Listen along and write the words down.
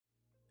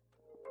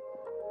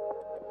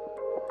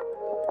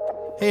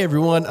Hey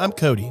everyone, I'm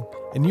Cody,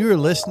 and you are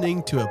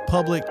listening to a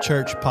Public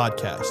Church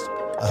podcast.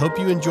 I hope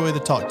you enjoy the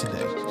talk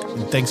today,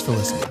 and thanks for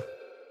listening.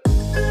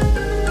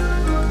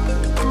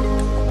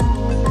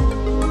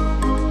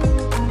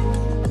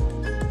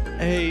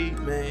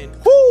 Amen.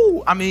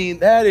 Whoo! I mean,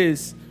 that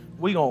is,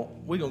 we gonna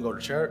go to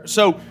church.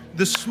 So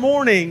this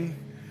morning,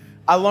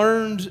 I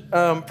learned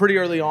pretty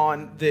early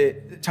on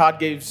that Todd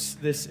gave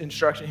this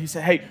instruction. He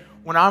said, hey,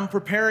 when I'm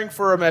preparing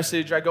for a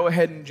message, I go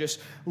ahead and just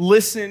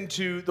listen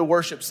to the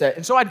worship set.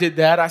 And so I did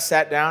that. I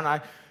sat down,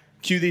 I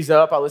cue these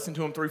up, I listened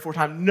to them 3-4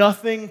 times.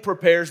 Nothing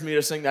prepares me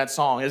to sing that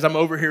song as I'm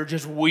over here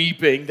just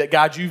weeping that,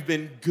 God, you've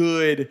been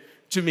good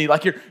to me.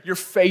 Like your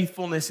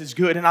faithfulness is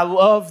good. And I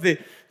love that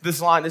this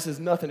line. This has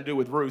nothing to do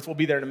with Ruth. We'll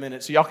be there in a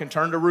minute. So y'all can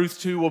turn to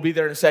Ruth too. We'll be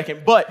there in a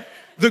second. But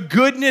the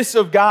goodness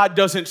of God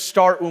doesn't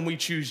start when we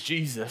choose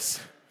Jesus.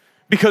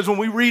 Because when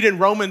we read in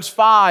Romans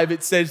 5,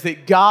 it says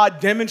that God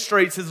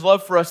demonstrates his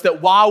love for us,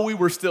 that while we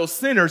were still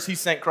sinners, he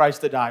sent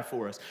Christ to die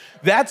for us.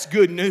 That's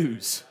good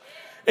news.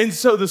 And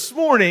so this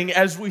morning,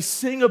 as we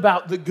sing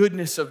about the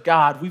goodness of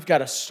God, we've got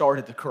to start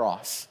at the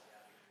cross.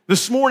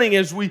 This morning,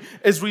 as we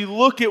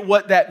look at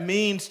what that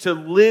means to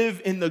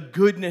live in the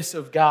goodness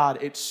of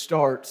God, it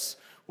starts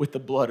with the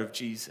blood of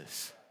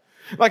Jesus.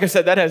 Like I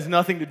said, that has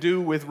nothing to do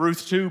with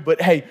Ruth 2,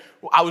 but hey,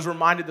 I was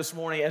reminded this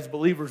morning as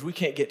believers, we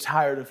can't get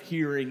tired of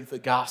hearing the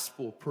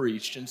gospel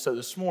preached. And so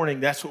this morning,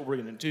 that's what we're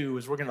going to do,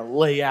 is we're going to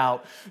lay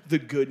out the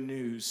good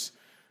news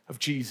of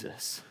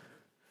Jesus.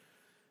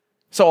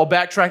 So I'll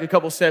backtrack a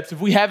couple steps.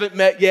 If we haven't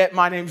met yet,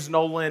 my name's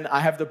Nolan.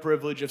 I have the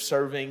privilege of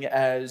serving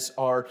as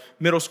our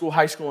middle school,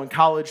 high school, and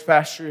college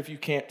pastor. If you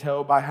can't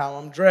tell by how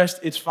I'm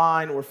dressed, it's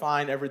fine. We're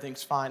fine.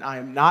 Everything's fine. I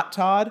am not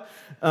Todd,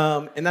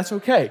 and that's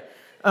okay.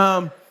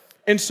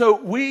 And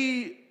so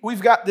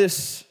we've got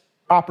this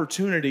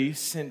opportunity,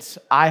 since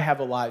I have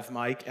a live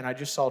mic, and I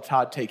just saw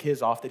Todd take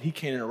his off, that he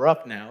can't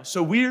interrupt now.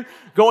 So we're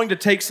going to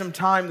take some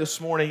time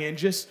this morning and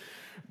just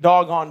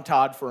dog on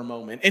Todd for a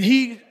moment. And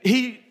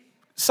he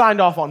signed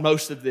off on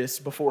most of this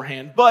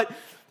beforehand, but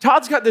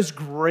Todd's got this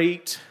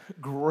great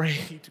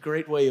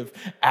way of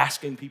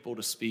asking people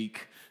to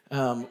speak,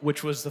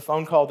 which was the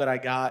phone call that I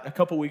got a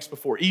couple weeks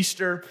before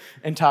Easter.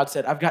 And Todd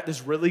said, I've got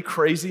this really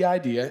crazy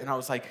idea. And I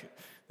was like,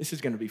 this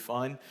is going to be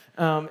fun.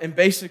 And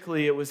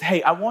basically it was,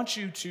 hey, I want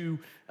you to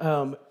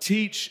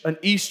teach an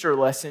Easter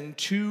lesson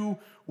 2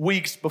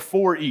 weeks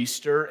before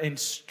Easter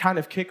and kind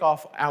of kick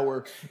off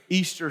our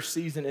Easter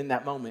season in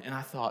that moment. And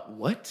I thought,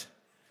 what?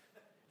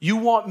 You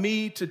want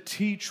me to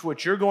teach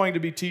what you're going to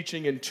be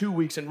teaching in 2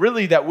 weeks? And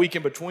really that week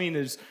in between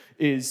is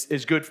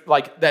good,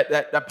 like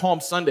that Palm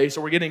Sunday. So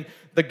we're getting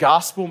the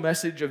gospel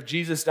message of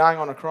Jesus dying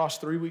on a cross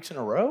 3 weeks in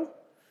a row?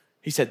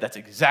 He said, that's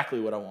exactly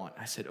what I want.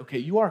 I said, okay,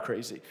 you are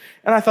crazy.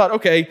 And I thought,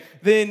 okay,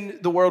 then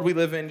the world we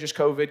live in, just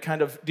COVID,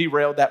 kind of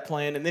derailed that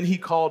plan. And then he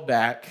called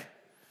back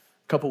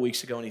a couple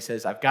weeks ago and he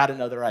says, I've got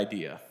another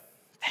idea.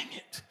 Dang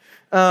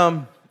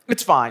it.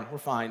 It's fine. We're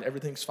fine.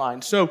 Everything's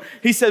fine. So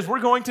he says, we're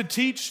going to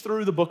teach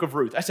through the book of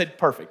Ruth. I said,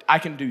 perfect. I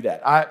can do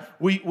that.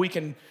 We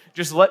can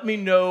just let me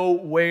know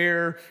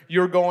where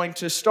you're going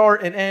to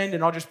start and end,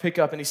 and I'll just pick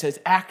up. And he says,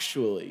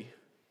 actually,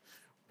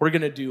 we're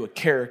going to do a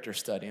character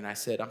study. And I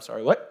said, I'm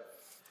sorry, what?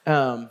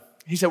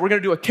 He said, we're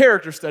going to do a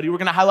character study. We're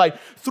going to highlight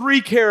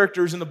 3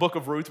 characters in the book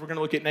of Ruth. We're going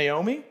to look at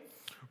Naomi,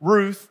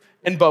 Ruth,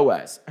 and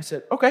Boaz. I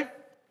said, okay.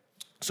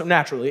 So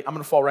naturally, I'm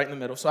going to fall right in the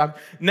middle. So I'm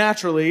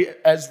naturally,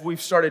 as we've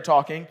started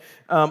talking,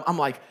 I'm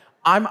like,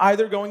 I'm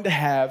either going to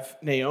have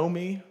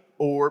Naomi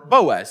or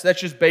Boaz. That's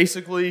just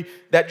basically,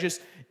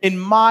 in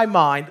my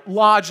mind,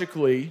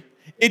 logically,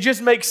 it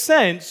just makes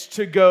sense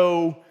to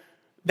go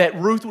that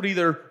Ruth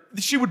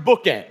she would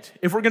bookend.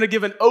 If we're going to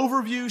give an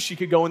overview, she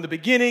could go in the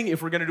beginning.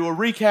 If we're going to do a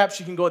recap,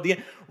 she can go at the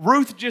end.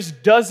 Ruth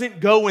just doesn't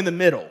go in the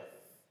middle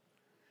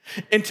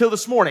until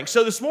this morning.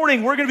 So this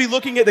morning, we're going to be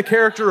looking at the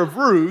character of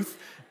Ruth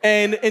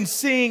and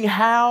seeing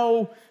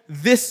how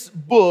this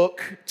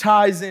book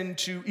ties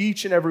into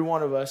each and every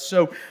one of us.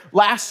 So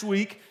last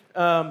week,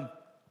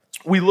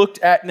 we looked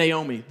at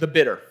Naomi, the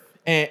bitter.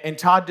 And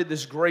Todd did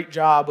this great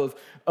job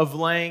of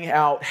laying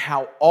out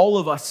how all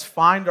of us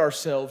find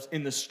ourselves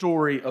in the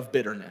story of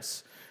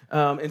bitterness.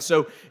 And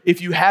so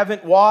if you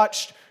haven't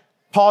watched,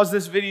 pause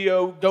this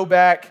video, go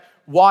back,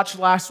 watch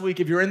last week.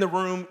 If you're in the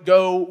room,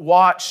 go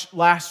watch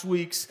last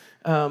week's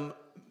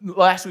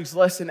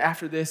lesson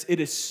after this.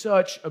 It is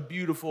such a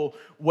beautiful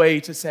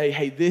way to say,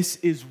 hey, this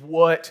is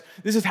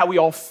how we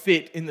all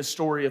fit in the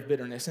story of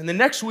bitterness. And then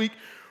next week,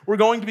 we're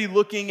going to be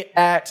looking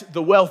at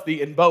the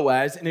wealthy in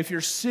Boaz. And if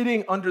you're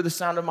sitting under the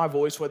sound of my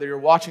voice, whether you're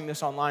watching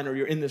this online or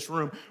you're in this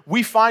room,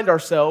 we find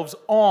ourselves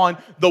on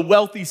the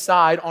wealthy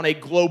side on a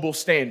global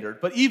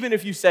standard. But even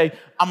if you say,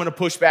 I'm going to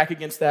push back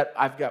against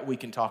that, we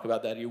can talk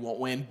about that, you won't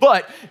win.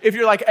 But if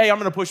you're like, hey, I'm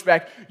going to push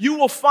back, you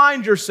will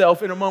find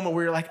yourself in a moment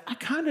where you're like, I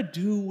kind of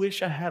do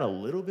wish I had a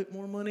little bit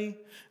more money.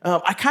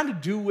 I kind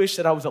of do wish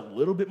that I was a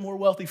little bit more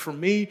wealthy. For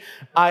me,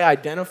 I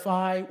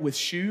identify with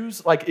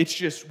shoes. Like, it's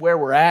just where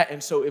we're at.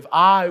 And so it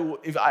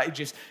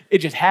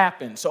just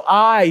happens. So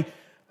I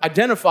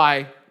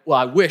identify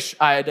I wish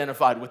I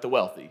identified with the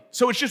wealthy.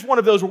 So it's just one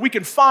of those where we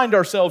can find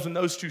ourselves in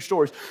those two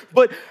stories.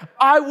 But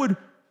I would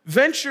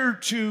venture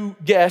to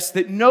guess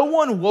that no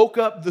one woke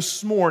up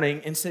this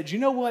morning and said, you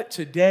know what,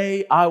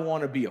 today I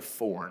want to be a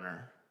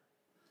foreigner.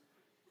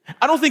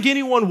 I don't think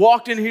anyone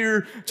walked in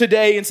here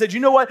today and said,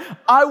 you know what,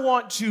 I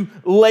want to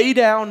lay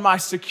down my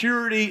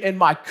security and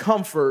my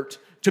comfort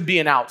to be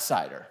an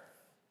outsider.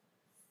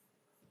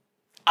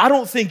 I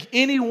don't think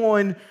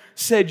anyone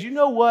said, you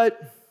know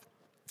what,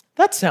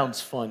 that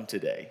sounds fun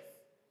today.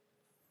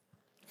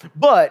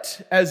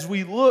 But as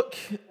we look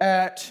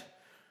at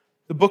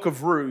the book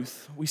of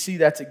Ruth, we see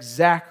that's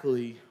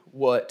exactly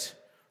what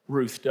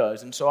Ruth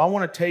does. And so I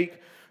want to take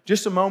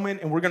just a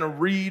moment and we're going to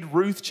read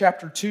Ruth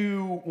chapter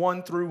 2,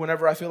 1 through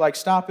whenever I feel like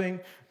stopping.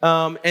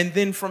 And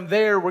then from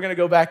there, we're going to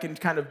go back and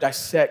kind of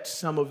dissect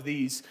some of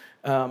these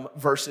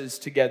verses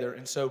together.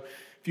 And so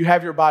if you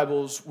have your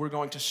Bibles, we're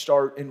going to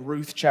start in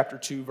Ruth chapter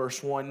 2,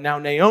 verse 1. Now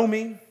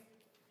Naomi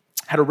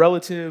had a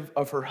relative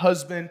of her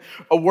husband,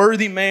 a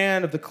worthy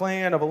man of the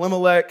clan of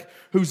Elimelech,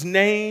 whose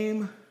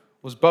name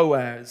was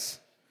Boaz.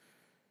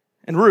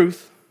 And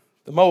Ruth,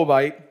 the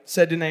Moabite,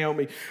 said to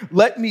Naomi,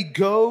 let me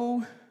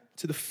go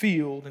to the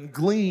field and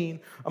glean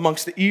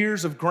amongst the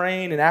ears of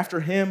grain, and after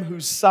him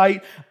whose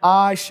sight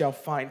I shall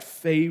find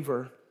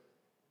favor.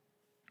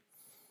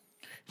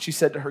 She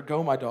said to her,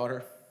 go, my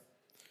daughter.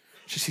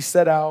 She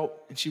set out,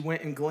 and she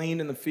went and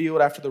gleaned in the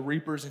field after the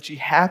reapers, and she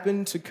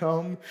happened to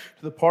come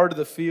to the part of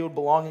the field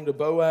belonging to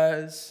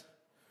Boaz,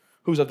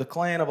 who was of the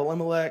clan of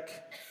Elimelech.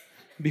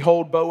 And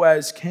behold,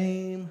 Boaz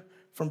came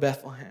from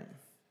Bethlehem.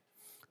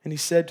 And he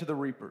said to the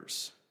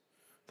reapers,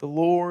 the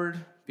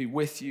Lord be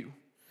with you.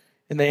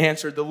 And they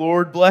answered, the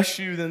Lord bless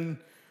you. Then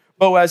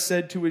Boaz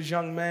said to his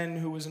young men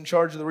who was in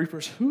charge of the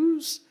reapers,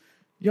 whose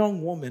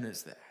young woman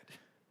is that?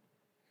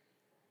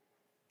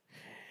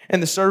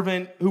 And the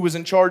servant who was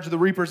in charge of the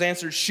reapers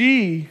answered,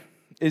 she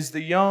is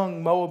the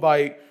young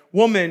Moabite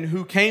woman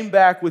who came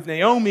back with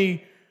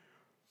Naomi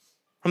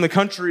from the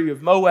country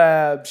of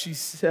Moab. She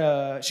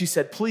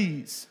said,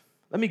 please,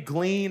 let me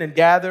glean and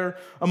gather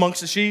amongst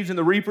the sheaves and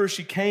the reapers.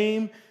 She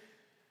came.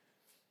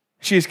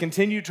 She has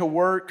continued to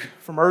work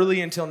from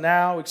early until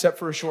now, except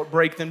for a short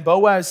break. Then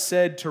Boaz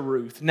said to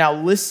Ruth, now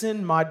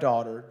listen, my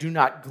daughter, do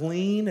not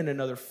glean in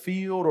another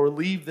field or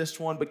leave this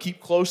one, but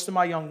keep close to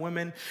my young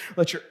women.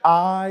 Let your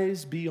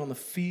eyes be on the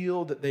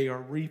field that they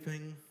are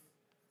reaping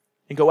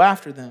and go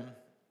after them.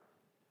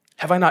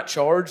 Have I not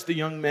charged the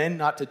young men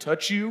not to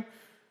touch you?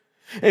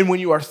 And when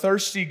you are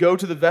thirsty, go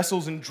to the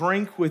vessels and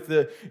drink with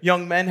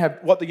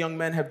what the young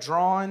men have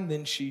drawn.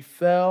 Then she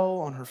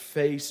fell on her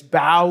face,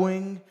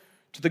 bowing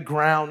to the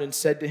ground, and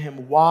said to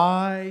him,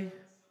 why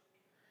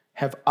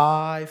have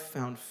I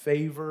found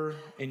favor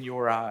in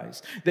your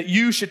eyes, that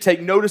you should take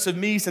notice of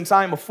me since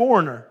I am a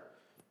foreigner?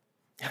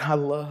 And I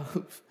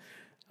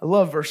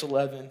love verse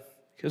 11,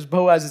 because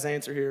Boaz's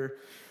answer here.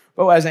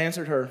 Boaz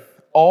answered her,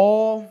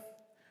 all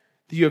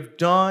that you have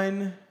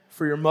done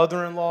for your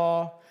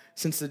mother-in-law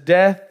since the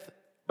death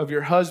of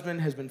your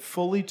husband has been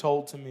fully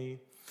told to me.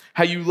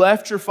 How you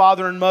left your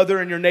father and mother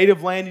and your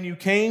native land and you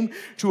came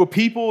to a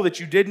people that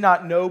you did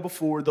not know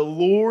before. The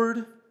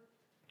Lord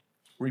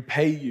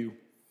repay you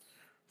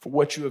for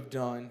what you have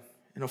done,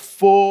 and a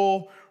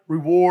full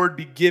reward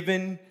be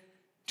given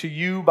to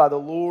you by the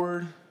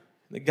Lord,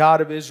 the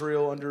God of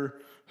Israel, under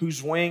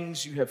whose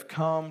wings you have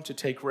come to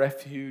take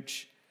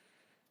refuge.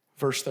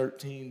 Verse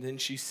 13, then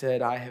she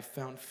said, I have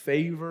found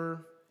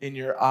favor in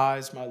your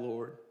eyes, my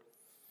Lord.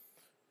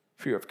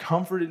 For you have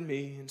comforted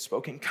me and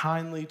spoken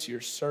kindly to your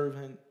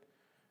servant,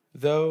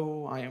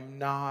 though I am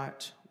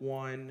not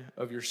one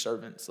of your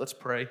servants. Let's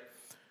pray.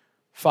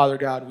 Father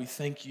God, we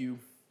thank you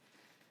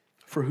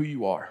for who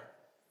you are.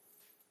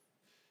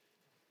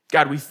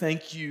 God, we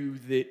thank you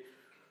that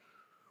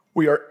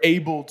we are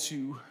able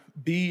to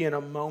be in a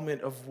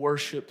moment of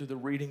worship through the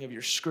reading of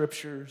your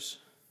scriptures.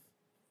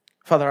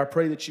 Father, I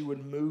pray that you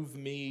would move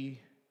me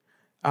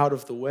out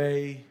of the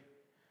way.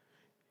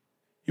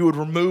 You would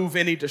remove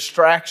any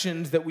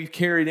distractions that we've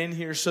carried in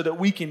here so that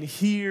we can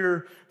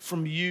hear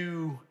from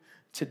you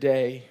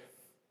today.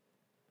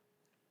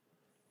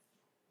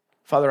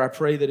 Father, I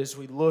pray that as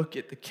we look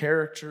at the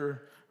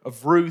character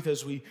of Ruth,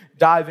 as we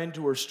dive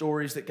into her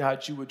stories, that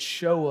God, you would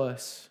show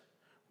us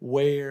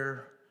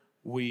where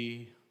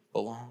we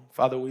belong.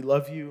 Father, we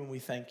love you and we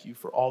thank you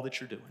for all that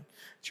you're doing.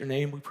 It's your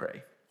name we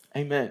pray.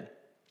 Amen.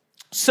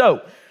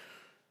 So,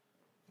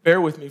 bear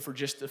with me for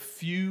just a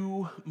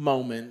few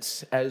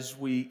moments as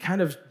we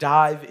kind of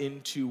dive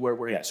into where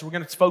we're at. So we're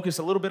going to focus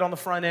a little bit on the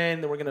front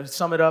end, then we're going to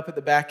sum it up at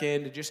the back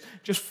end, and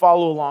just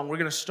follow along. We're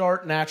going to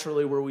start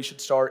naturally where we should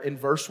start in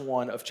verse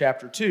 1 of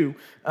chapter 2.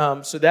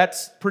 So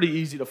that's pretty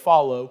easy to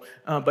follow,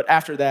 but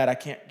after that, I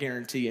can't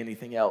guarantee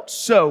anything else.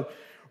 So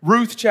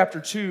Ruth chapter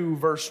 2,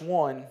 verse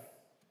 1.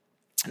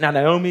 Now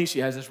Naomi, she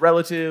has this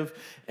relative,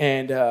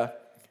 and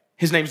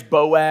his name's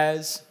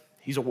Boaz.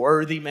 He's a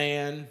worthy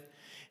man.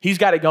 He's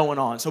got it going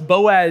on. So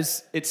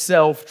Boaz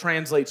itself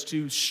translates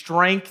to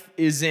strength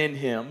is in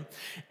him.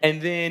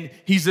 And then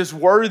he's this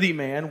worthy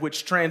man,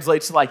 which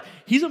translates to like,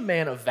 he's a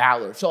man of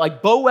valor. So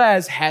like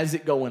Boaz has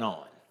it going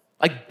on.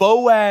 Like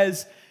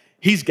Boaz,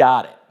 he's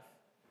got it.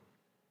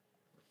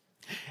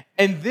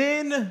 And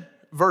then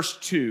verse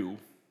 2,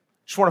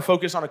 just want to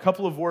focus on a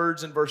couple of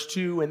words in verse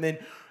 2,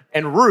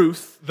 and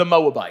Ruth, the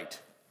Moabite.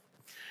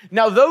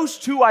 Now those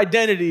two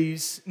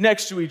identities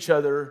next to each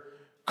other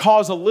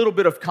cause a little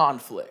bit of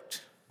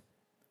conflict.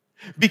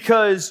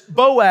 Because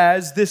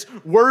Boaz, this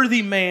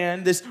worthy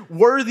man, this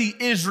worthy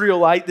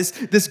Israelite,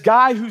 this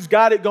guy who's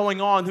got it going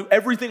on, who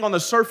everything on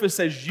the surface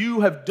says you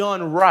have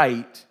done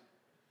right,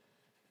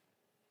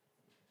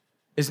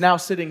 is now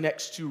sitting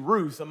next to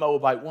Ruth, a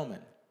Moabite woman.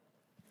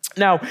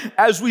 Now,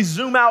 as we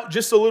zoom out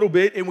just a little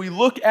bit and we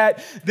look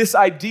at this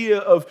idea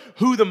of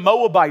who the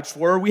Moabites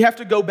were, we have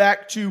to go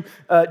back to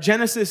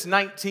Genesis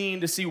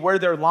 19 to see where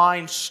their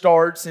line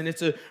starts. And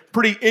it's a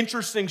pretty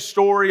interesting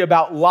story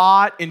about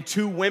Lot and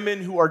two women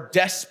who are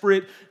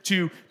desperate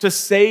to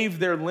save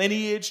their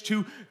lineage,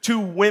 two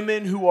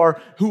women who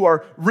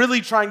are really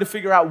trying to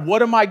figure out,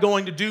 what am I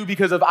going to do?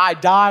 Because if I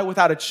die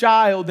without a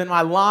child, then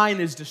my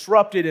line is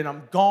disrupted and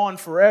I'm gone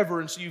forever.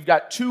 And so you've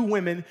got two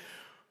women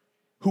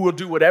who will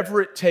do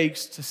whatever it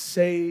takes to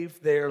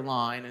save their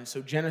line. And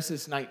so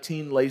Genesis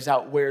 19 lays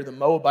out where the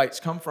Moabites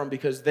come from,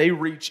 because they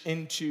reach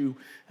into,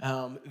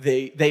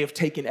 they have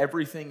taken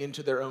everything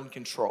into their own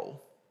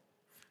control.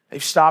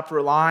 They've stopped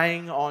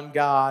relying on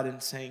God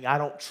and saying, I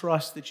don't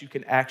trust that you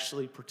can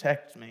actually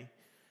protect me.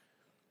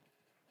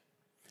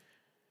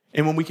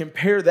 And when we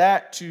compare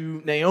that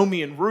to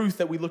Naomi and Ruth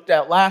that we looked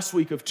at last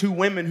week, of two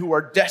women who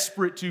are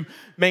desperate to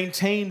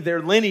maintain their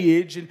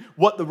lineage, and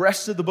what the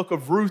rest of the book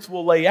of Ruth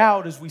will lay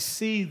out, is we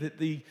see that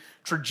the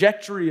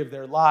trajectory of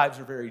their lives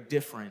are very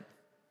different.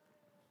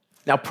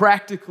 Now,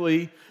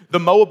 practically, the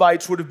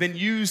Moabites would have been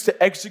used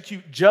to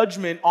execute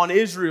judgment on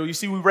Israel. You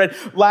see, we read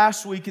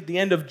last week at the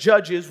end of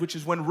Judges, which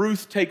is when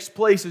Ruth takes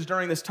place, is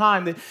during this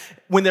time that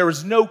when there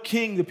was no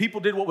king, the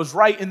people did what was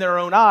right in their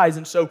own eyes.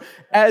 And so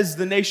as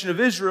the nation of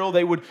Israel,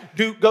 they would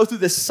go through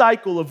this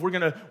cycle of we're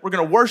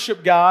gonna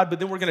worship God, but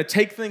then we're going to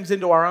take things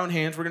into our own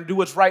hands. We're going to do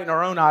what's right in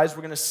our own eyes.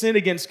 We're going to sin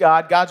against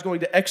God. God's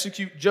going to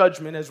execute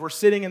judgment as we're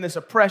sitting in this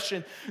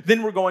oppression.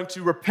 Then we're going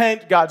to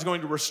repent. God's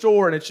going to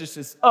restore. And it's just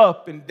this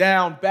up and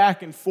down, back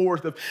and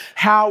forth of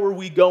how are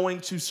we going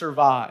to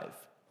survive?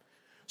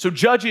 So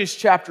Judges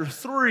chapter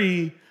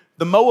 3,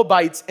 the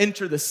Moabites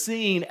enter the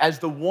scene as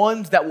the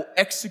ones that will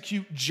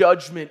execute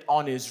judgment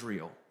on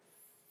Israel.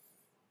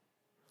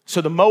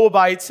 So the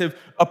Moabites have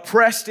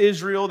oppressed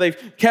Israel.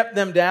 They've kept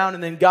them down.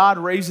 And then God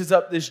raises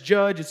up this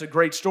judge. It's a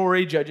great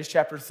story. Judges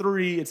chapter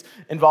 3. It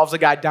involves a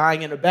guy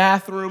dying in a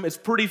bathroom. It's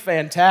pretty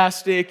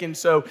fantastic. And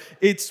so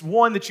it's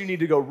one that you need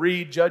to go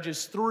read,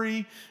 Judges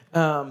 3.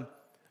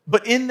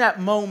 But in that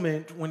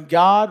moment, when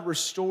God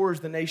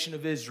restores the nation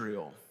of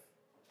Israel,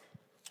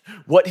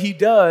 what he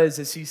does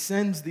is he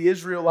sends the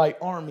Israelite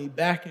army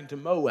back into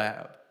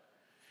Moab.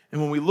 And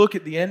when we look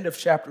at the end of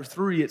chapter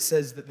 3, it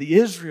says that the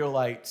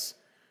Israelites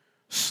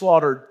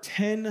slaughtered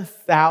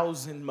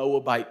 10,000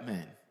 Moabite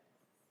men.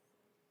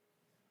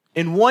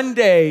 In one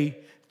day,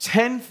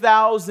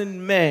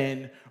 10,000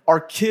 men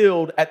are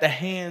killed at the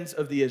hands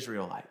of the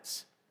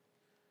Israelites.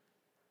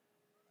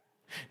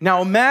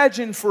 Now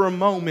imagine for a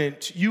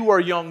moment you are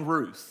young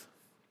Ruth,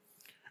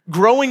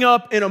 growing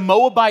up in a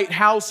Moabite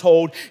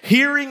household,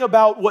 hearing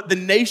about what the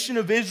nation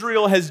of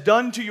Israel has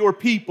done to your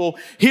people,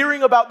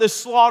 hearing about this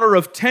slaughter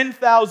of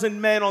 10,000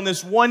 men on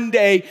this one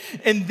day,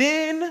 and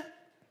then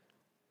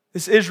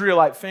this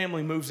Israelite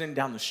family moves in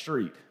down the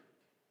street.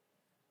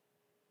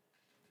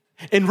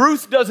 And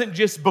Ruth doesn't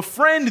just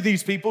befriend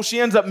these people, she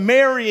ends up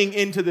marrying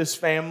into this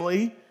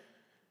family.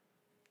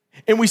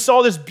 And we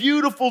saw this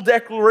beautiful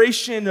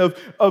declaration of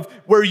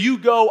where you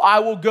go, I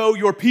will go,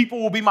 your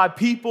people will be my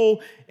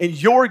people, and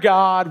your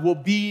God will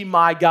be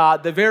my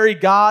God. The very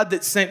God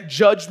that sent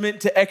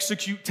judgment to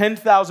execute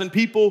 10,000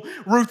 people,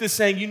 Ruth is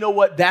saying, you know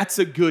what, that's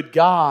a good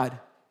God.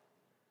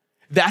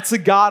 That's a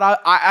God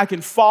I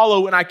can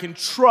follow and I can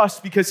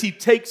trust because he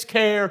takes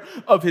care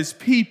of his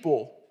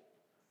people.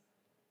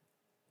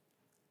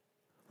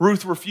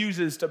 Ruth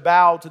refuses to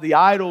bow to the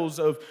idols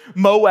of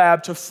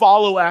Moab, to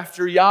follow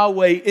after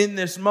Yahweh in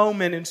this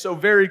moment. And so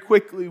very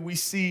quickly we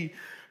see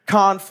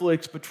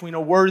conflict between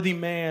a worthy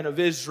man of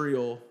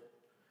Israel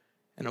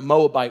and a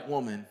Moabite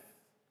woman.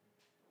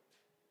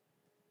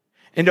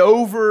 And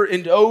over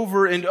and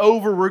over and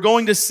over, we're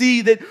going to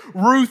see that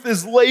Ruth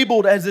is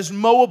labeled as this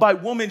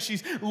Moabite woman.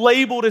 She's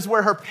labeled as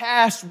where her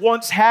past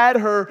once had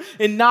her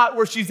and not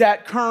where she's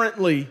at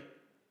currently.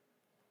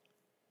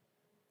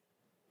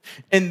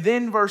 And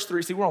then verse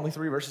 3, see, we're only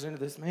 3 verses into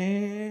this.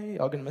 Man,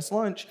 y'all gonna miss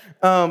lunch.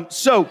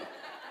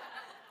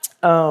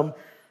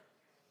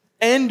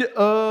 End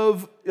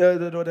of,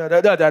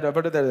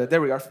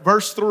 there we are,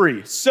 verse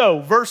 3. So,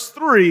 verse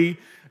 3,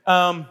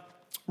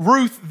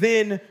 Ruth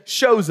then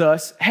shows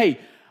us, hey,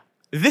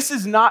 this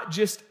is not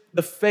just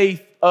the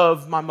faith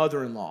of my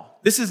mother-in-law.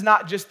 This is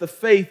not just the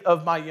faith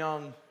of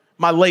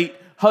my late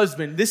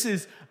husband. This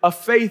is a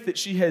faith that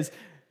she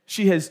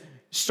has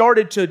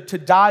started to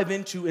dive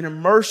into and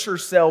immerse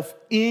herself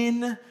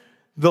in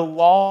the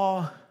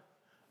law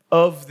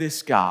of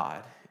this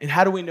God. And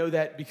how do we know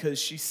that? Because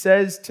she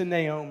says to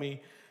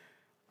Naomi,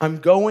 I'm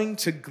going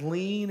to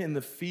glean in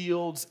the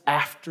fields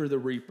after the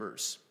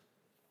reapers.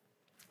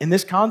 And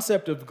this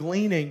concept of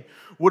gleaning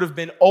would have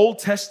been Old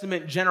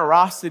Testament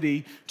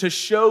generosity to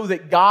show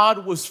that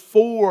God was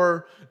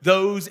for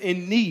those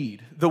in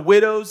need, the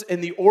widows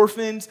and the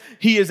orphans.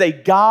 He is a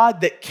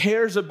God that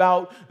cares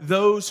about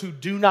those who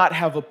do not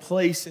have a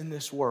place in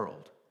this world.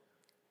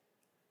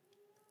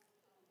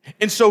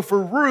 And so for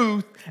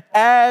Ruth,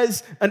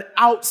 as an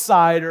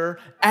outsider,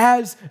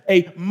 as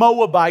a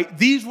Moabite,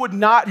 these would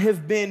not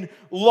have been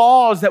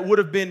laws that would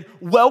have been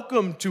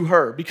welcome to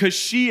her because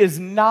she is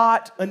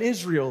not an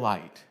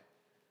Israelite.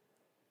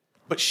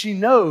 But she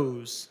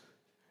knows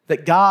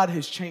that God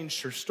has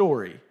changed her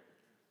story.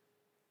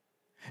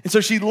 And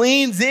so she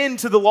leans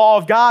into the law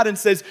of God and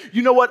says,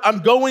 you know what,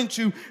 I'm going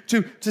to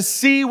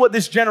see what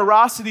this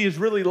generosity is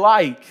really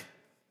like.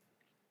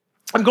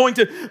 I'm going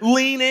to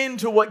lean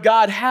into what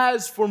God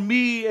has for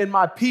me and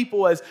my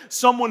people as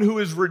someone who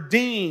is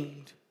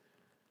redeemed.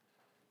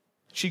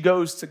 She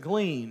goes to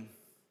glean.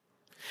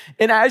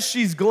 And as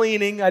she's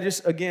gleaning, I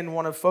just, again,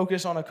 want to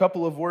focus on a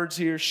couple of words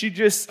here. She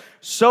just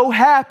so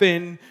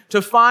happened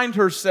to find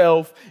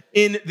herself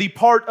in the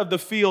part of the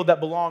field that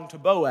belonged to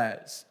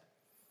Boaz.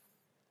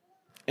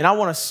 And I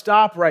want to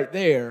stop right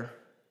there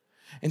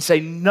and say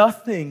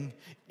nothing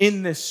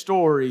in this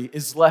story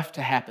is left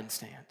to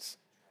happenstance.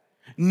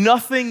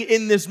 Nothing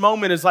in this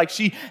moment is like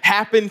she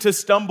happened to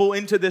stumble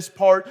into this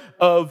part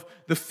of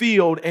the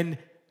field, and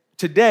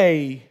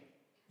today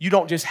you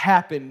don't just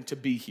happen to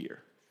be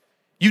here.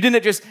 You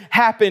didn't just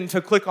happen to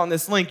click on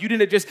this link. You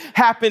didn't just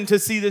happen to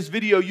see this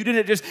video. You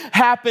didn't just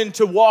happen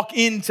to walk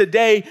in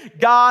today.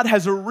 God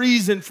has a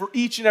reason for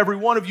each and every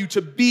one of you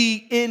to be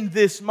in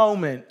this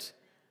moment.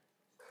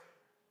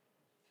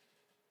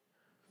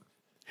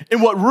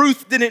 And what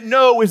Ruth didn't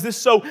know is this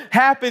so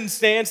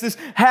happenstance, this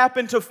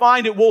happened to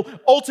find it will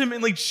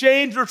ultimately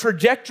change the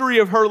trajectory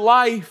of her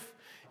life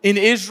in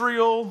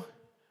Israel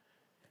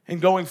and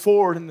going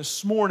forward. And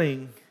this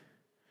morning,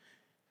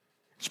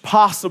 it's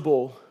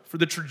possible for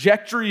the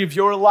trajectory of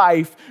your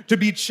life to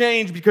be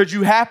changed because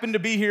you happen to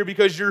be here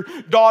because your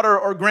daughter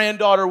or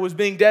granddaughter was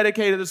being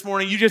dedicated this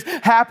morning. You just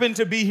happened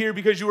to be here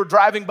because you were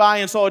driving by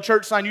and saw a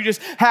church sign. You just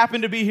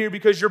happened to be here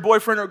because your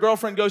boyfriend or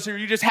girlfriend goes here.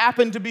 You just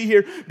happened to be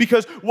here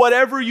because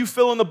whatever you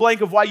fill in the blank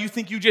of why you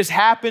think you just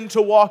happened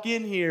to walk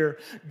in here,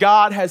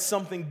 God has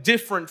something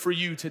different for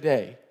you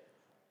today.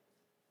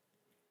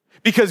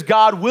 Because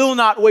God will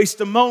not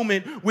waste a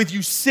moment with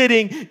you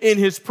sitting in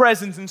His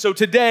presence. And so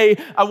today,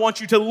 I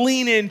want you to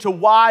lean into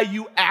why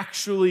you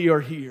actually are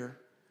here.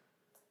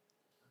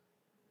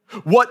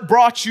 What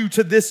brought you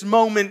to this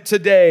moment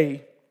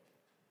today?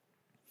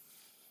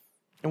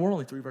 And we're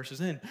only 3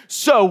 verses in.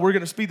 So we're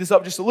going to speed this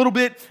up just a little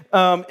bit.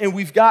 And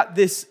we've got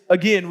this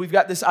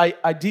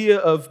idea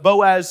of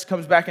Boaz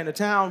comes back into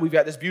town. We've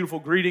got this beautiful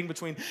greeting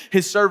between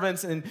his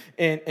servants and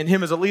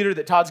him as a leader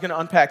that Todd's going to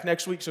unpack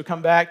next week. So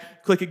come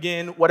back, click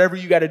again. Whatever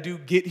you got to do,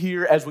 get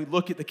here as we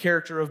look at the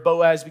character of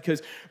Boaz,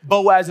 because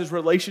Boaz's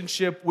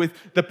relationship with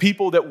the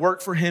people that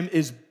work for him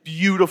is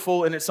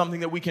beautiful, and it's something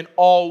that we can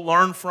all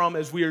learn from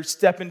as we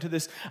step into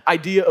this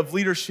idea of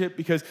leadership,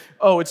 because,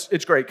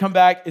 it's great. Come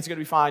back. It's going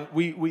to be fine.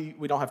 We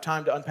don't have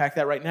time to unpack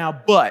that right now,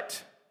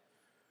 but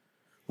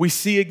we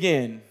see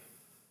again,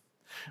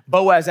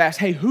 Boaz asks,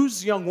 hey,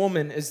 whose young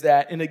woman is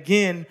that? And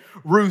again,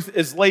 Ruth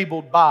is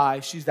labeled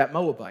by, she's that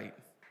Moabite.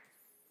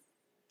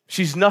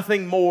 She's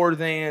nothing more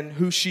than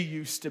who she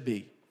used to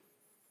be.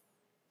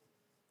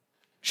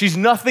 She's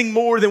nothing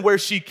more than where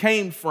she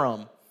came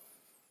from.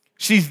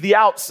 She's the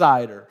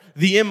outsider,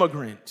 the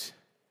immigrant,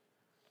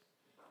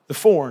 the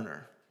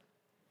foreigner.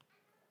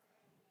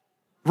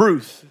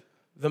 Ruth,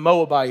 the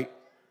Moabite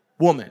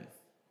woman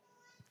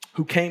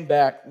who came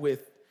back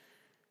with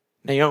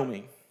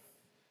Naomi.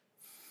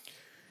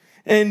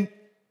 And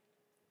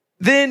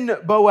then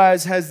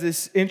Boaz has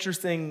this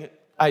interesting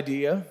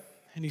idea,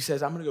 and he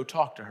says, I'm going to go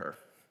talk to her.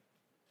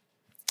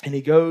 And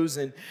he goes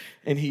and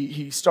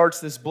he starts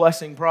this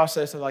blessing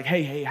process of like,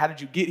 hey, how did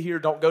you get here?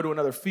 Don't go to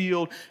another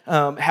field.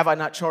 Have I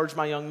not charged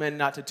my young men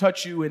not to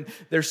touch you? And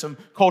there's some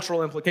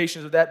cultural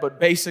implications of that,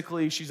 but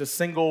basically she's a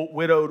single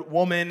widowed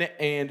woman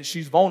and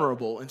she's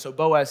vulnerable. And so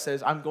Boaz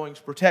says, I'm going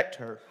to protect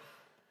her.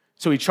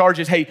 So he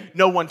charges, hey,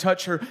 no one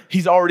touch her.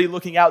 He's already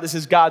looking out. This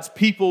is God's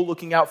people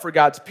looking out for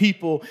God's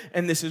people.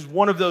 And this is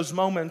one of those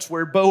moments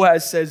where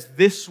Boaz says,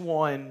 this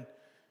one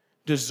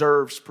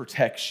deserves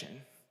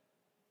protection.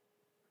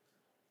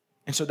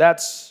 And so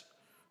that's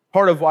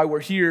part of why we're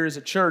here as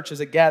a church, as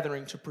a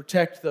gathering, to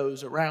protect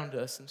those around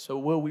us. And so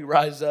will we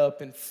rise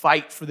up and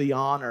fight for the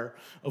honor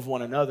of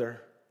one another?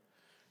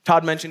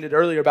 Todd mentioned it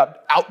earlier about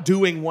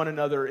outdoing one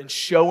another and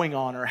showing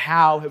honor.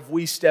 How have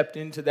we stepped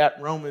into that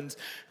Romans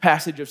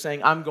passage of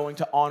saying, I'm going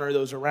to honor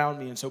those around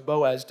me? And so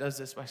Boaz does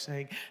this by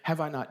saying,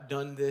 have I not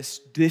done this?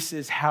 This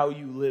is how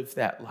you live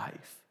that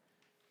life.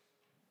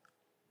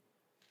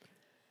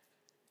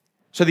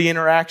 So the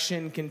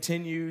interaction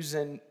continues,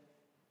 and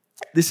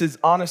this is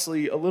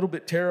honestly a little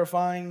bit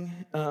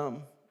terrifying,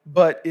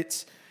 but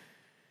it's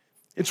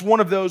one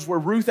of those where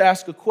Ruth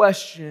asks a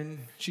question.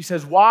 She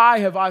says, "Why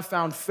have I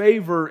found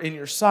favor in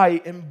your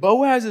sight?" And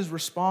Boaz's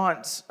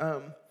response,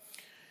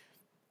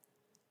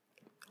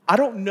 I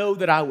don't know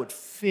that I would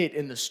fit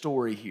in the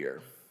story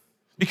here.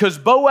 Because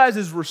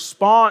Boaz's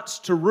response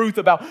to Ruth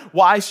about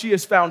why she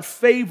has found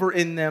favor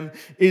in them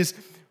is,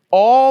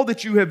 "All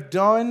that you have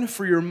done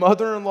for your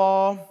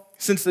mother-in-law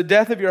since the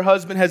death of your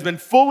husband has been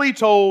fully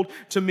told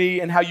to me,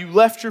 and how you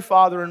left your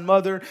father and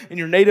mother in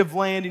your native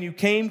land, and you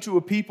came to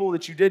a people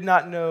that you did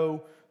not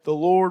know. The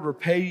Lord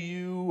repay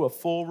you a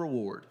full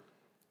reward."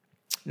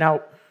 Now,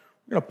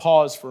 we're going to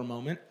pause for a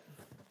moment.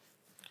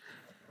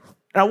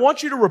 And I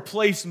want you to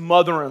replace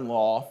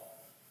mother-in-law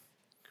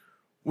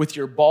with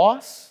your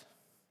boss,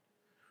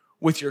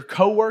 with your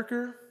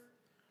coworker,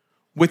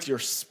 with your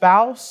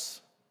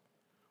spouse,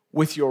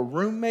 with your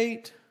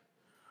roommate,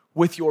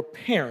 with your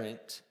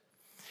parent.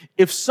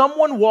 If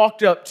someone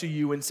walked up to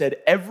you and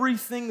said,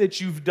 "Everything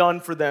that you've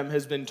done for them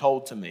has been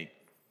told to me,"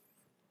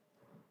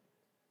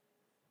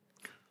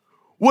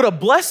 would a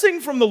blessing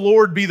from the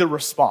Lord be the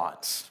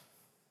response?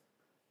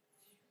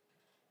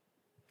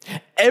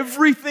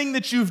 Everything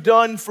that you've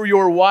done for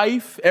your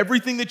wife,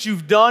 everything that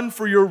you've done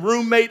for your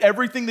roommate,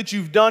 everything that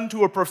you've done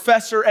to a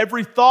professor,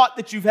 every thought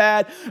that you've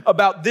had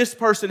about this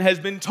person has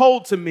been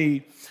told to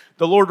me,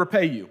 the Lord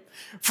repay you.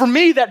 For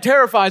me, that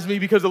terrifies me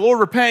because the Lord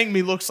repaying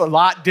me looks a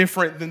lot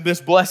different than this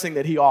blessing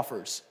that he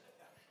offers.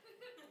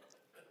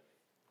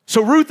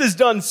 So Ruth has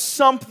done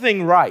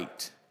something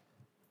right.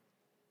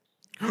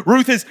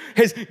 Ruth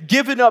has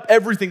given up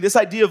everything. This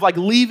idea of like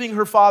leaving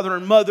her father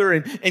and mother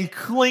and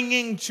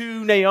clinging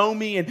to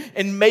Naomi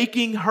and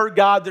making her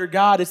God their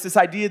God. It's this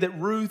idea that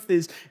Ruth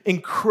is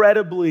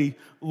incredibly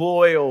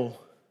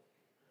loyal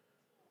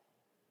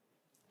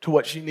to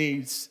what she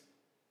needs.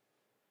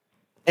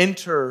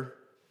 Enter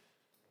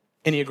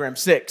Enneagram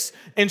 6.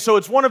 And so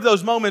it's one of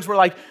those moments where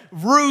like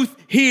Ruth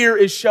here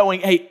is showing,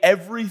 hey,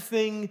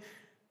 everything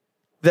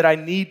that I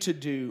need to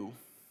do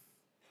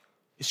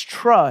is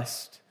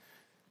trust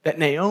that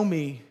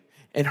Naomi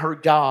and her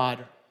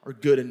God are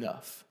good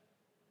enough.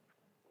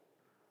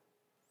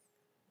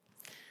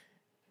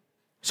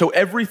 So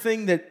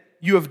everything that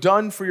you have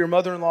done for your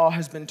mother-in-law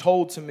has been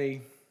told to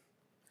me.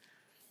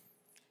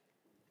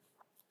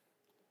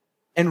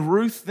 And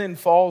Ruth then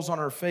falls on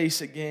her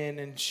face again,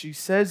 and she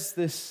says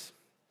this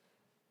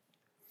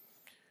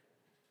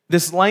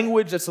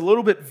language that's a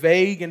little bit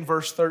vague in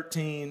verse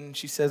 13.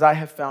 She says, "I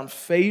have found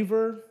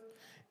favor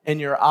in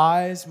your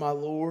eyes, my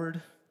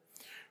Lord,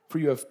 for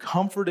you have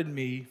comforted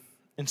me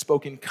and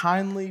spoken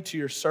kindly to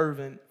your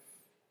servant,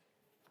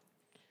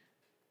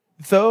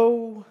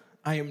 though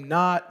I am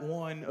not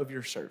one of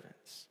your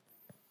servants."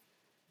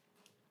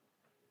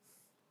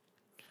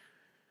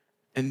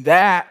 And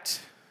that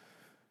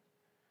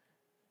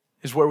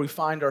is where we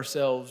find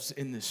ourselves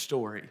in this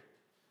story.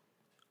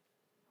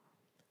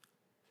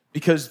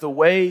 Because the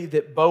way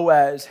that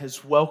Boaz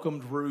has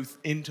welcomed Ruth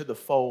into the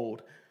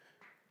fold,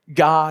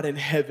 God in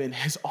heaven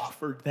has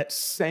offered that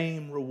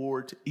same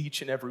reward to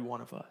each and every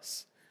one of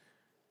us.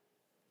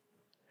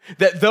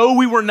 That though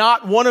we were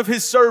not one of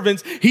his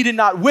servants, he did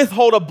not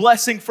withhold a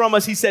blessing from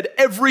us. He said,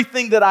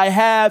 "Everything that I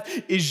have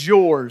is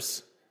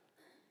yours."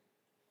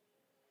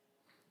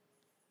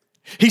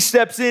 He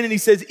steps in and he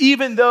says,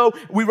 even though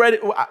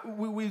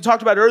we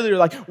talked about it earlier,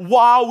 like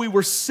while we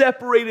were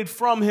separated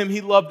from him,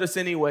 he loved us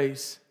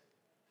anyways.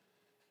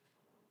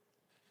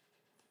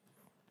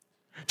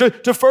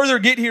 To further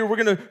get here,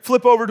 we're going to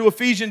flip over to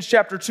Ephesians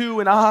chapter 2,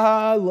 and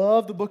I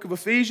love the book of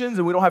Ephesians,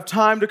 and we don't have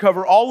time to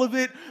cover all of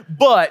it,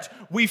 but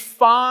we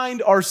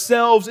find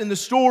ourselves in the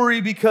story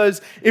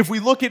because if we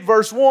look at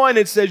verse 1,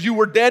 it says, "You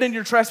were dead in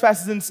your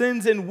trespasses and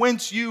sins, in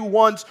whence you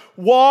once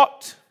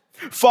walked,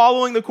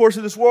 following the course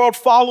of this world,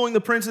 following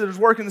the prince that is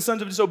working, the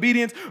sons of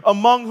disobedience,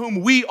 among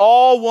whom we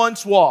all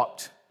once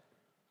walked."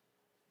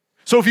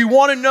 So if you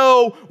want to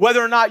know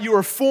whether or not you're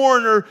a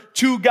foreigner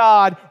to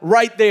God,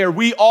 right there,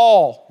 we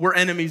all were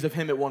enemies of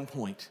him at one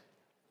point.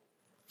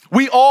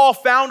 We all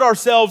found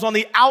ourselves on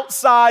the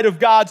outside of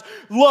God's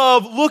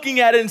love, looking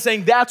at it and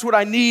saying, "That's what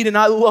I need." And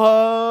I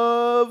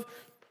love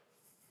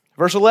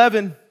verse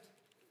 11.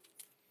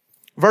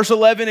 Verse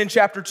 11 in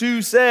chapter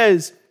 2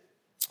 says,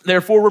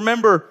 "Therefore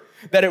remember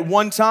that at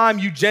one time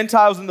you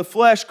Gentiles in the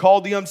flesh,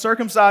 called the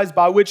uncircumcised,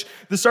 by which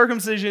the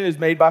circumcision is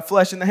made by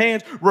flesh in the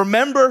hands.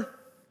 Remember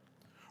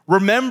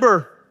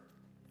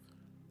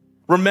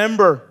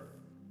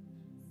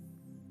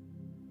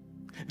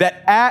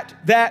that at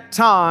that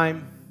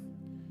time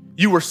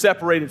you were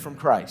separated from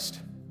Christ."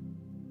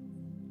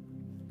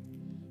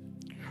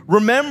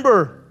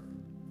 Remember,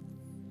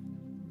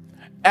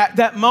 at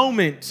that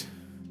moment,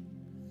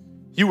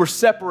 you were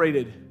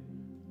separated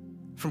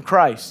from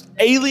Christ,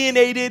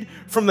 alienated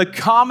from the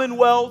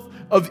commonwealth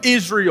of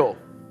Israel,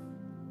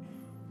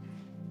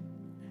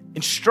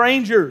 and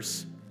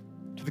strangers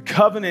to the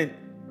covenant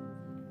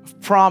of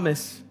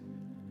promise,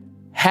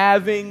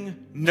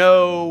 having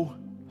no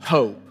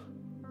hope.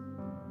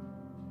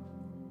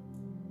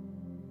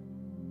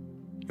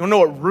 You wanna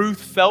know what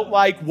Ruth felt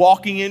like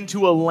walking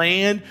into a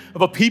land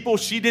of a people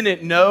she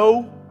didn't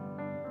know?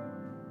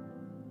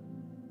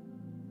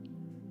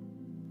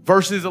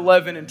 Verses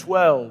 11 and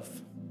 12.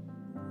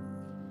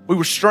 We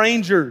were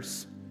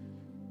strangers.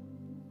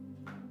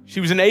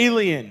 She was an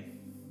alien.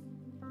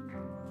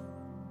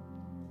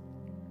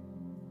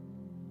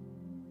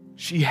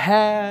 She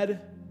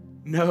had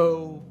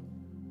no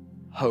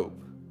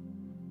hope.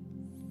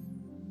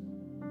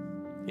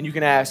 And you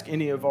can ask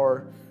any of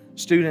our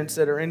students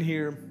that are in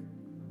here,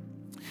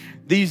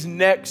 these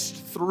next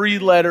 3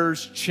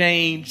 letters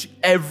change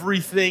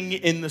everything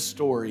in the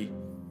story.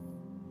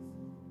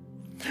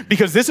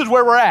 Because this is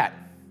where we're at.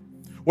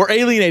 We're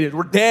alienated.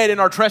 We're dead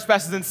in our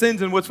trespasses and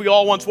sins in which we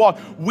all once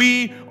walked.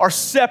 We are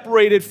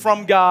separated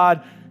from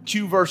God.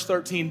 Cue verse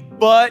 13.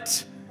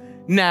 But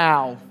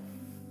now,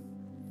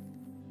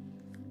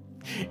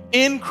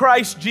 in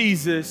Christ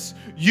Jesus,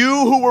 you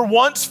who were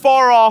once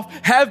far off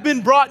have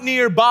been brought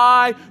near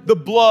by the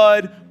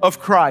blood of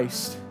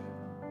Christ.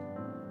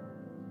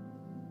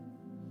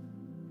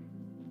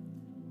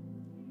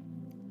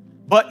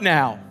 But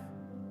now,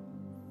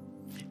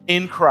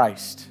 in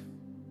Christ.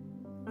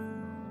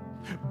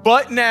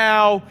 But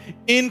now,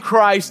 in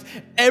Christ,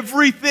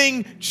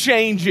 everything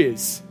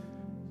changes.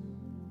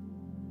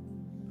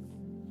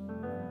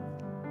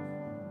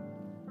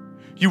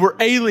 You were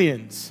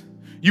aliens.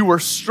 You were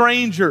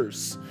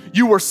strangers.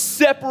 You were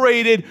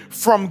separated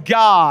from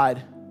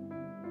God.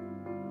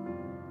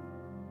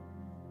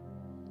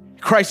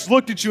 Christ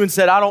looked at you and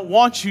said, I don't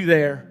want you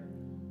there.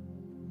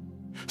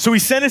 So he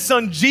sent his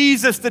son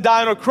Jesus to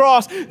die on a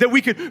cross that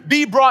we could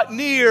be brought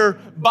near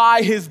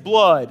by his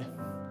blood.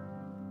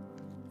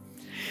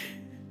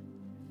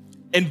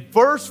 And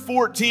verse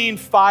 14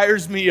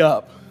 fires me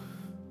up.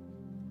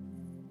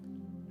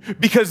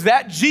 Because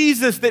that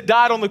Jesus that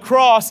died on the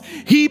cross,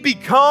 he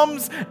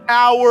becomes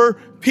our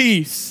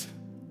peace.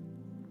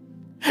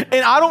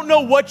 And I don't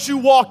know what you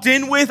walked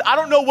in with. I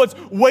don't know what's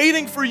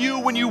waiting for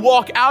you when you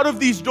walk out of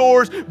these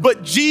doors,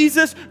 but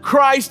Jesus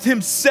Christ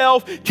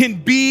himself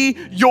can be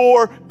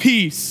your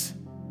peace.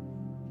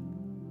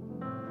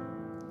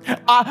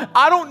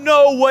 I don't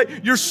know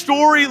what your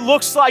story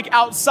looks like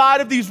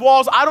outside of these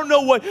walls. I don't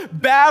know what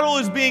battle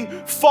is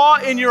being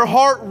fought in your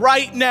heart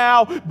right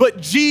now, but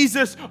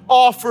Jesus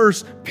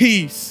offers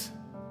peace.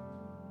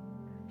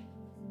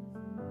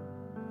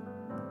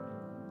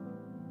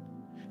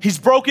 He's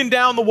broken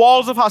down the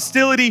walls of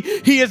hostility.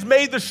 He has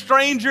made the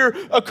stranger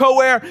a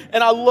co-heir.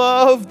 And I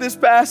love this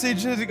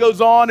passage as it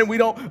goes on. And we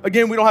don't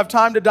have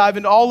time to dive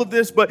into all of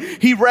this, but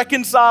he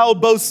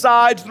reconciled both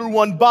sides through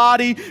one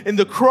body in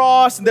the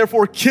cross, and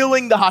therefore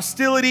killing the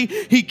hostility.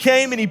 He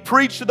came and he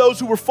preached to those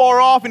who were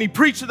far off, and he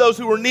preached to those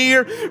who were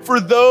near. For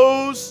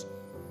those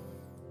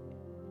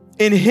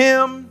in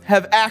him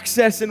have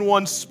access in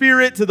one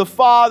spirit to the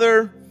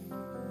Father,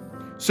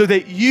 so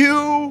that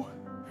you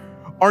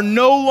are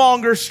no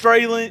longer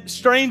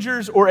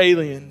strangers or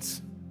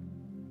aliens.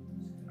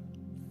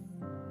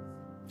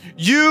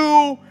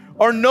 You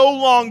are no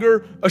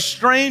longer a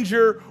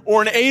stranger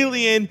or an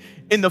alien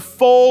in the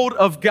fold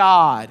of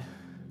God.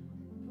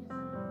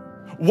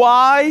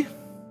 Why?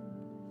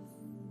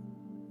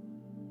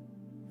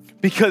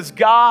 Because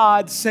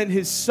God sent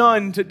his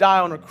son to die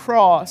on a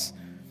cross.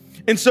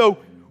 And so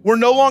we're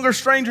no longer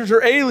strangers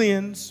or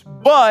aliens,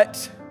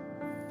 but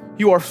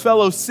you are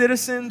fellow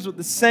citizens with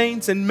the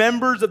saints and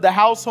members of the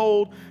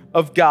household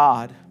of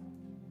God.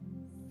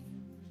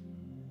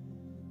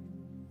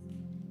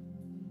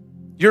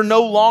 You're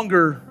no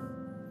longer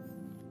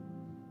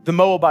the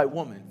Moabite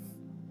woman.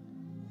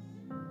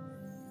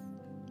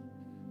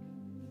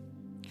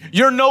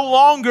 You're no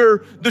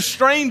longer the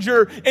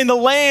stranger in the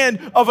land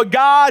of a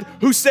God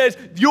who says,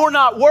 you're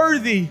not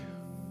worthy.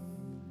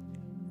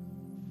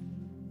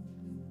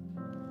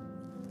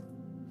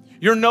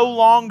 You're no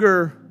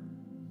longer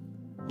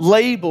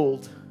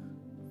labeled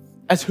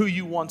as who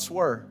you once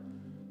were.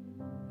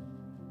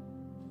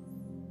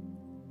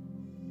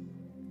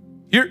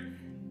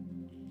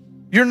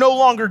 You're no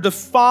longer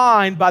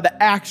defined by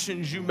the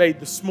actions you made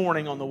this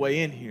morning on the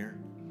way in here.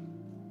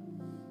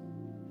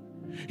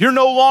 You're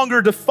no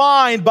longer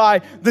defined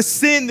by the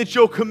sin that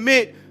you'll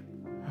commit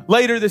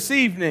later this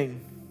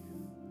evening.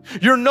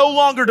 You're no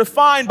longer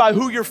defined by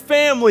who your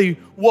family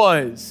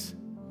was.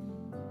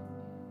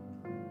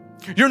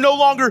 You're no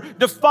longer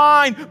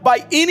defined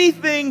by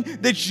anything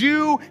that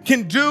you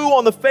can do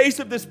on the face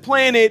of this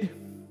planet,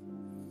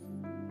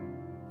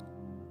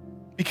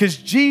 because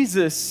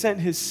Jesus sent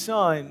his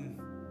son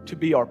to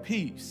be our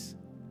peace.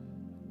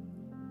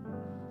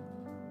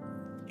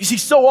 You see,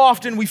 so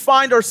often we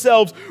find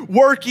ourselves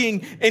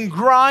working and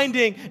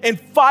grinding and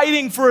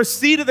fighting for a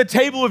seat at the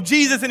table of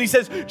Jesus, and he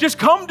says, just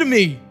come to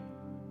me.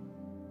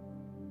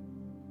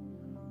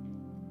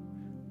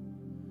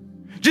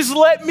 Just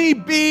let me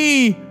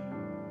be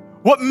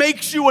what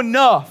makes you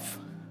enough.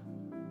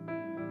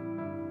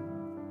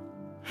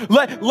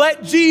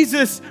 Let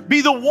Jesus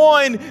be the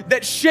one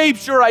that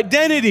shapes your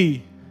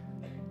identity.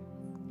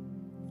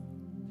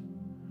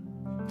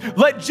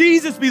 Let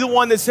Jesus be the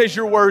one that says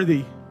you're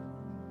worthy.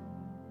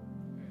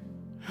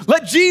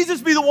 Let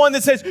Jesus be the one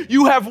that says,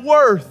 you have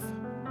worth.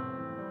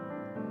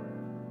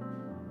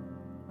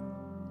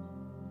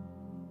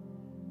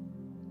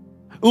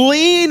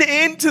 Lean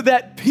into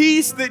that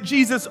peace that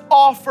Jesus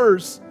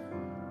offers.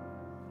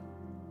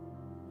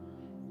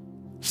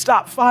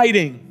 Stop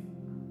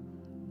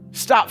fighting.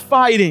 Stop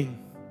fighting.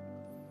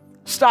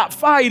 Stop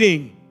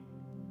fighting.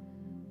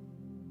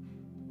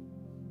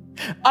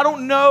 I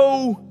don't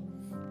know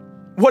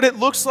what it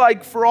looks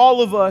like for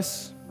all of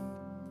us,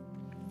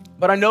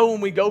 but I know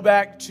when we go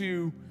back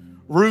to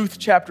Ruth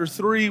chapter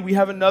 3, we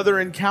have another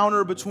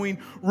encounter between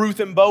Ruth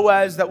and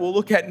Boaz that we'll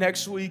look at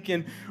next week.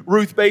 And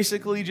Ruth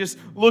basically just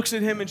looks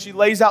at him and she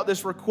lays out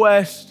this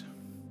request.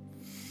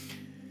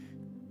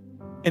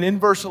 And in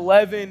verse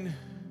 11,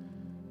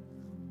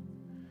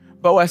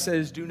 Boaz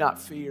says, do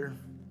not fear.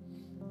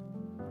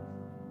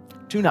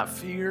 Do not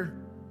fear.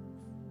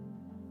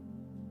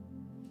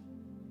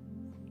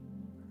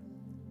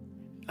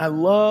 I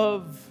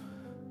love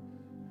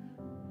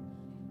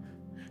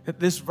that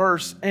this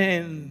verse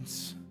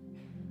ends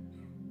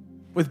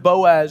with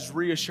Boaz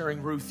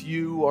reassuring Ruth,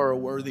 you are a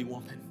worthy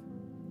woman.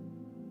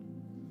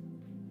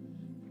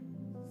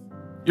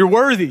 You're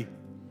worthy.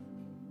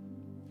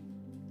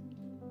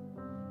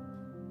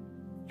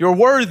 You're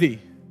worthy.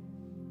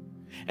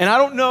 And I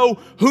don't know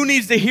who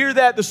needs to hear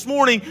that this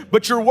morning,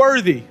 but you're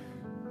worthy.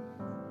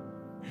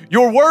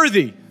 You're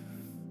worthy.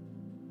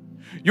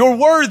 You're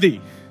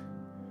worthy.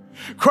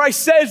 Christ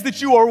says that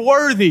you are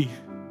worthy.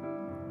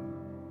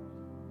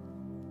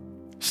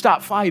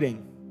 Stop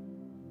fighting.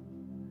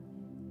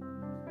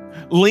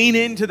 Lean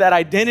into that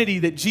identity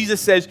that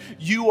Jesus says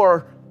you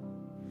are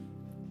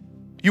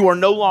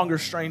no longer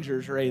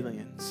strangers or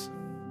aliens.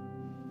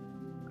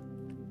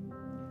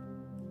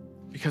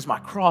 Because my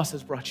cross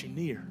has brought you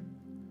near.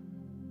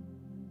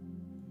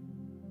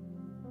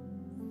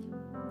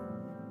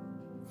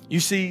 You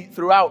see,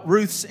 throughout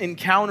Ruth's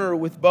encounter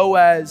with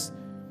Boaz,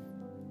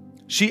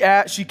 she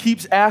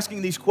keeps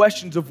asking these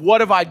questions of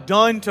what have I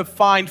done to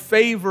find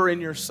favor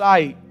in your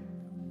sight?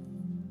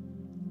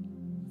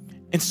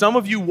 And some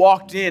of you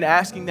walked in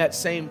asking that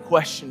same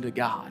question to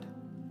God.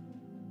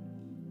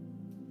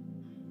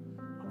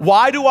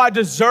 Why do I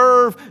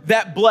deserve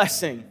that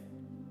blessing?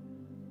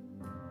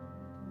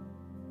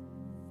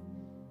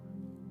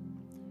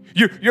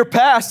 Your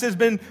past has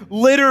been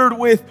littered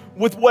with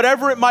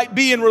whatever it might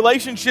be in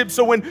relationships.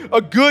 So when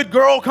a good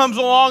girl comes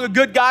along, a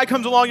good guy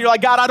comes along, you're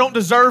like, God, I don't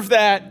deserve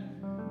that.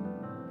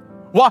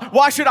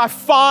 Why should I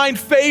find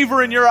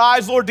favor in your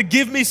eyes, Lord, to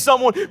give me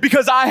someone?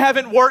 Because I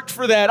haven't worked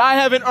for that. I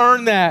haven't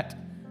earned that.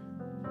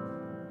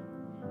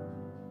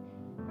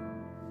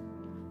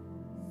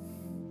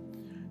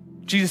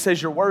 Jesus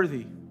says you're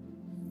worthy.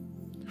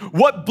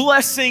 What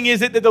blessing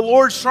is it that the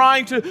Lord's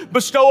trying to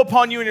bestow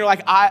upon you and you're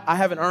like, I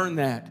haven't earned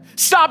that.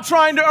 Stop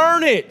trying to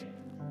earn it.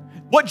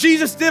 What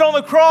Jesus did on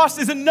the cross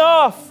is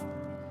enough.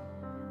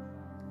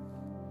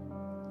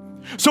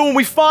 So when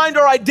we find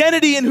our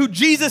identity in who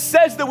Jesus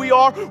says that we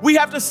are, we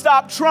have to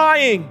stop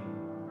trying.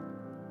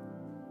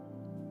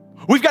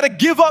 We've got to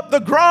give up the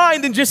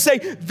grind and just say,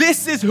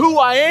 this is who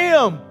I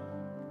am.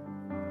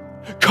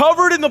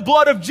 Covered in the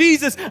blood of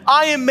Jesus,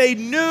 I am made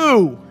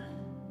new.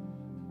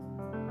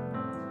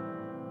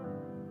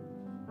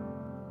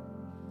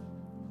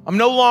 I'm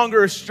no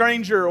longer a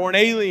stranger or an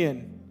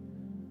alien.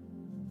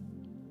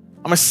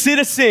 I'm a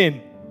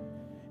citizen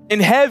in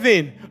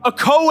heaven, a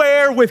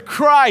co-heir with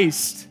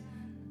Christ.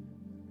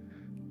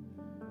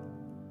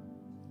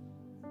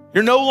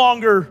 You're no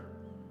longer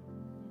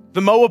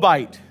the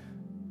Moabite,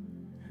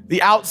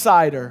 the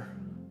outsider,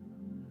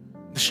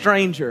 the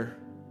stranger.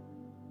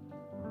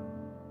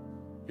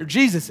 You're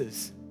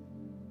Jesus's.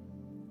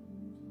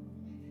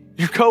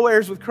 You're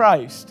co-heirs with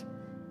Christ.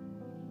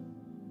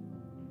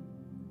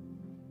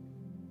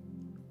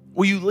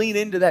 Will you lean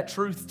into that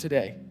truth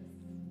today?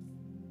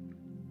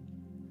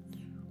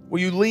 Will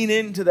you lean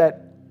into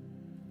that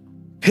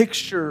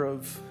picture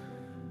of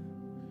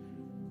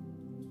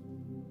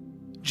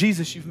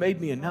Jesus, you've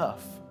made me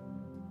enough.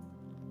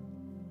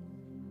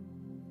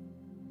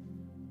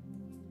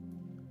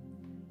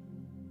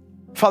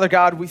 Father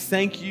God, we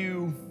thank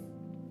you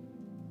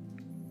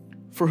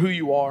for who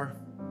you are.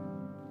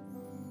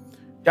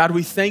 God,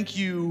 we thank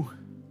you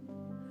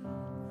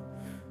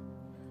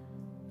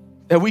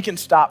that we can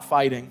stop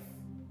fighting.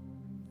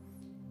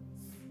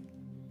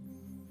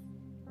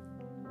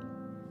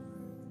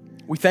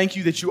 We thank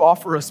you that you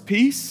offer us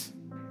peace.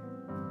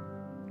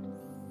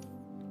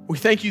 We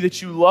thank you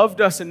that you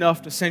loved us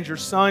enough to send your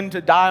son to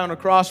die on a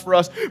cross for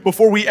us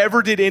before we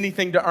ever did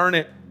anything to earn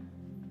it.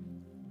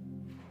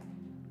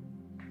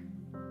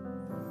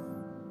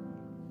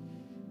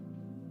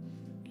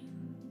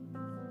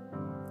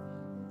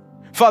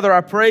 Father,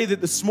 I pray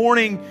that this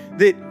morning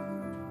that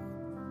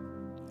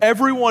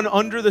everyone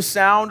under the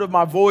sound of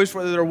my voice,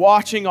 whether they're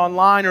watching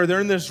online or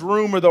they're in this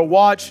room or they'll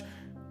watch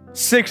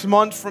 6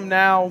 months from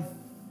now,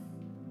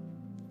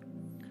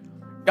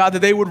 God, that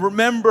they would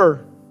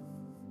remember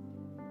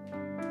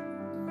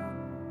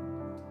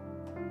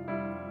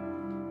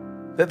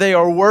that they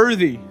are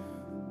worthy,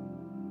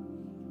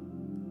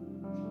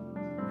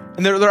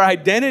 And their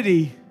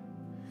identity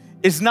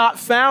is not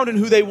found in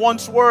who they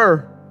once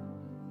were,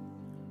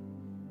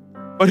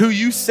 but who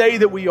you say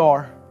that we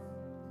are.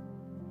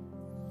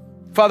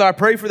 Father, I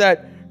pray for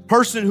that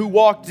person who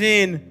walked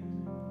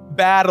in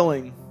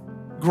battling,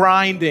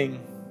 grinding.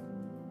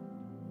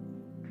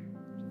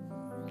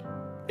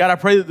 God, I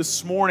pray that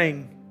this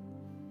morning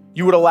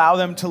you would allow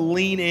them to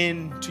lean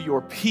into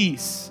your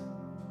peace.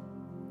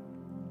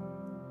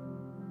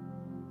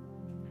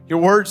 Your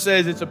word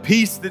says it's a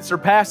peace that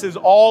surpasses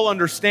all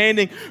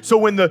understanding. So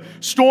when the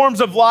storms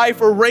of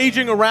life are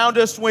raging around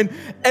us, when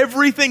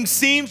everything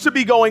seems to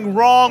be going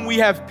wrong, we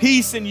have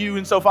peace in you.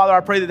 And so, Father,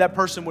 I pray that that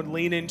person would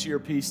lean into your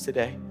peace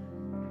today.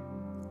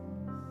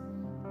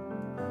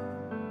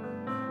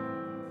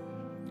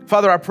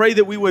 Father, I pray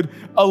that we would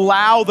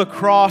allow the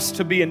cross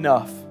to be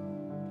enough.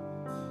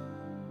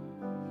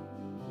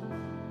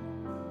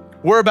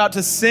 We're about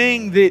to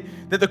sing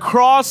that the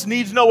cross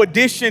needs no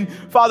addition.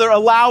 Father,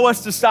 allow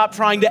us to stop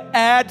trying to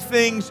add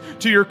things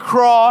to your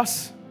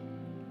cross.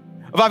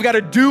 If I've got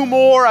to do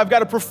more, I've got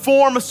to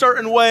perform a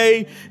certain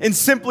way, and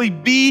simply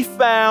be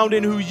found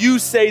in who you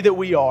say that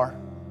we are.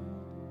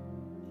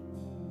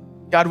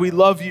 God, we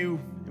love you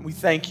and we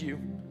thank you.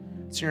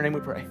 It's in your name we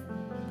pray.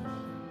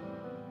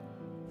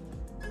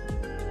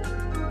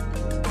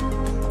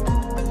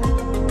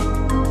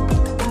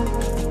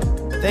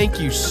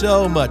 Thank you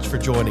so much for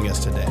joining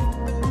us today.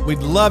 We'd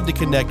love to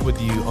connect with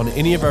you on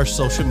any of our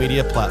social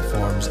media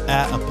platforms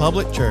at A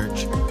Public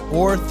Church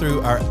or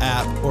through our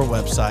app or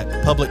website,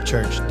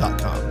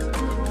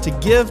 publicchurch.com. To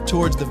give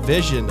towards the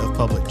vision of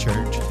Public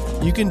Church,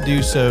 you can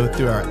do so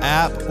through our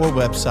app or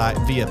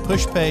website via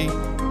PushPay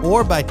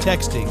or by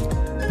texting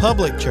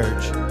Public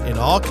Church in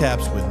all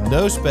caps with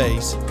no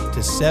space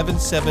to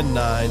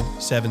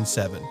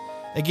 77977.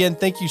 Again,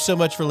 thank you so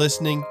much for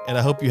listening, and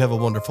I hope you have a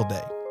wonderful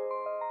day.